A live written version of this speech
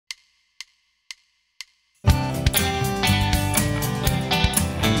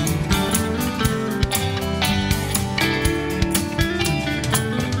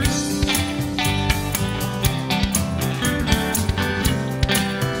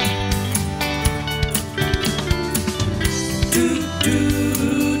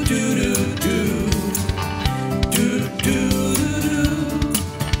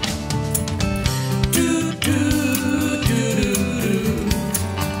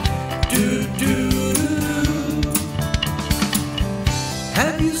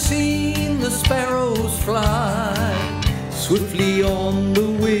fly swiftly on the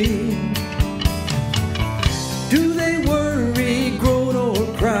wing. Do they worry, groan, or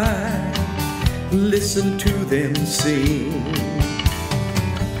cry? Listen to them sing.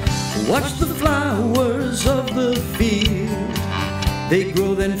 Watch the flowers of the field, they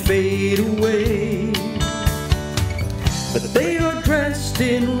grow then fade away. But they are dressed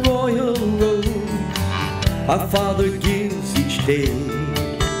in royal robes our Father gives each day.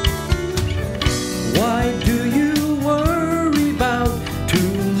 Why do you worry about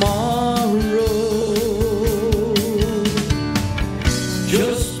tomorrow?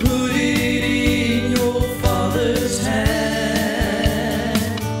 Just put it in your Father's hand.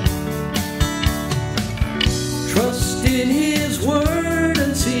 Trust in His word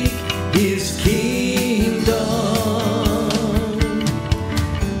and seek His kingdom.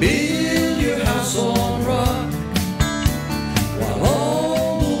 Build your house on rock while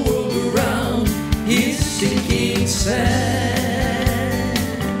all the world around is sinking sand.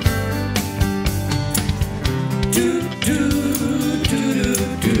 Do do do do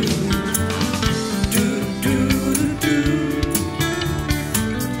do do do do do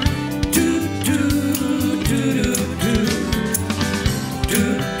do do do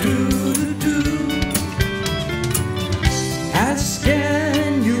do do. Ask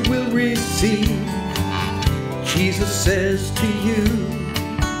and you will receive, Jesus says to you.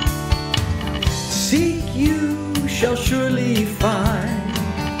 Seek, you shall surely find,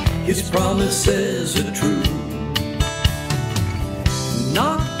 His promises are true.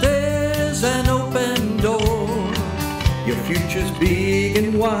 Knock, there's an open door, your future's big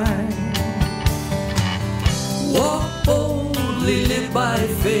and wide. Walk boldly, live by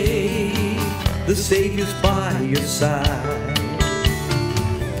faith, the Savior's by your side.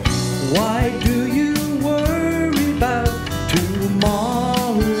 Why do you worry about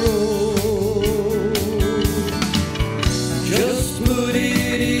tomorrow? Just put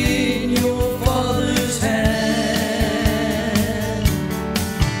it in your Father's hand.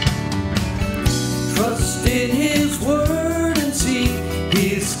 Trust in His word and seek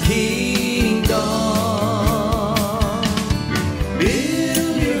His kingdom.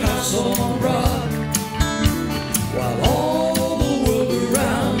 Build your house on rock while all the world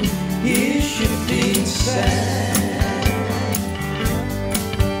around is shifting sand.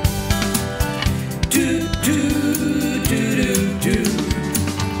 Do do do do do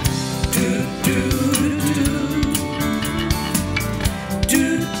do do do do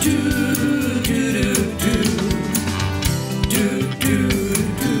do do do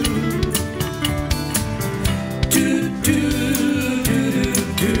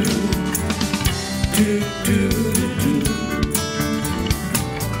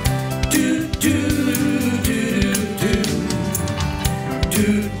do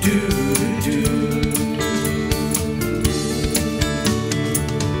do